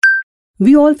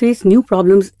We all face new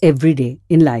problems every day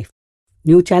in life,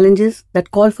 new challenges that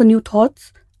call for new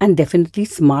thoughts and definitely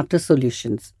smarter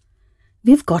solutions.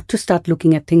 We've got to start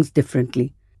looking at things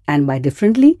differently. And by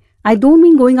differently, I don't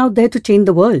mean going out there to change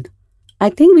the world. I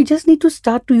think we just need to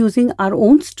start to using our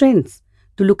own strengths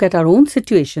to look at our own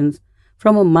situations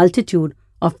from a multitude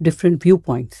of different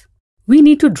viewpoints. We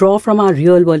need to draw from our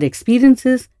real-world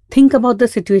experiences, think about the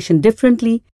situation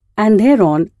differently, and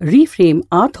thereon reframe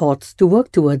our thoughts to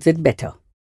work towards it better.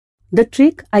 The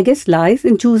trick, I guess, lies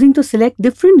in choosing to select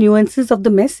different nuances of the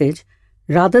message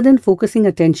rather than focusing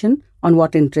attention on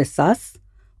what interests us,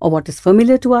 or what is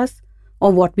familiar to us,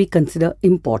 or what we consider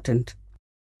important.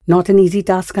 Not an easy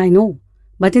task, I know,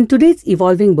 but in today's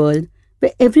evolving world,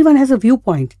 where everyone has a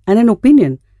viewpoint and an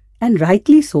opinion, and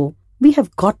rightly so, we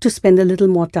have got to spend a little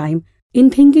more time in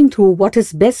thinking through what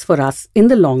is best for us in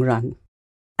the long run.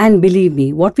 And believe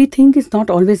me, what we think is not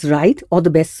always right or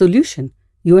the best solution.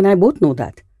 You and I both know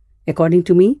that. According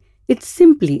to me, it's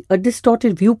simply a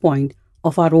distorted viewpoint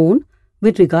of our own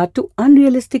with regard to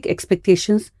unrealistic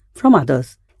expectations from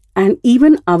others and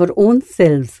even our own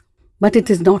selves. But it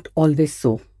is not always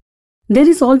so. There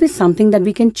is always something that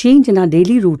we can change in our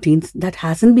daily routines that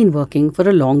hasn't been working for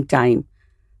a long time.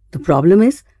 The problem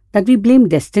is that we blame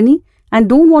destiny and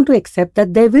don't want to accept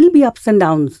that there will be ups and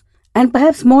downs, and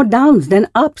perhaps more downs than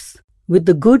ups, with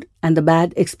the good and the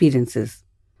bad experiences.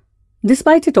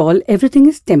 Despite it all, everything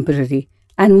is temporary,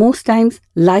 and most times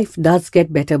life does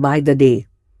get better by the day.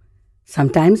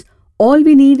 Sometimes all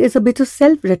we need is a bit of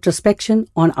self-retrospection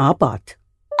on our part.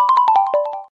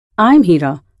 I'm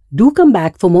Hira. Do come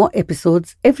back for more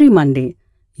episodes every Monday.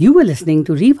 You were listening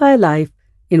to Rewire Life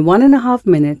in 1.5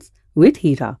 minutes with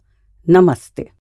Hira. Namaste.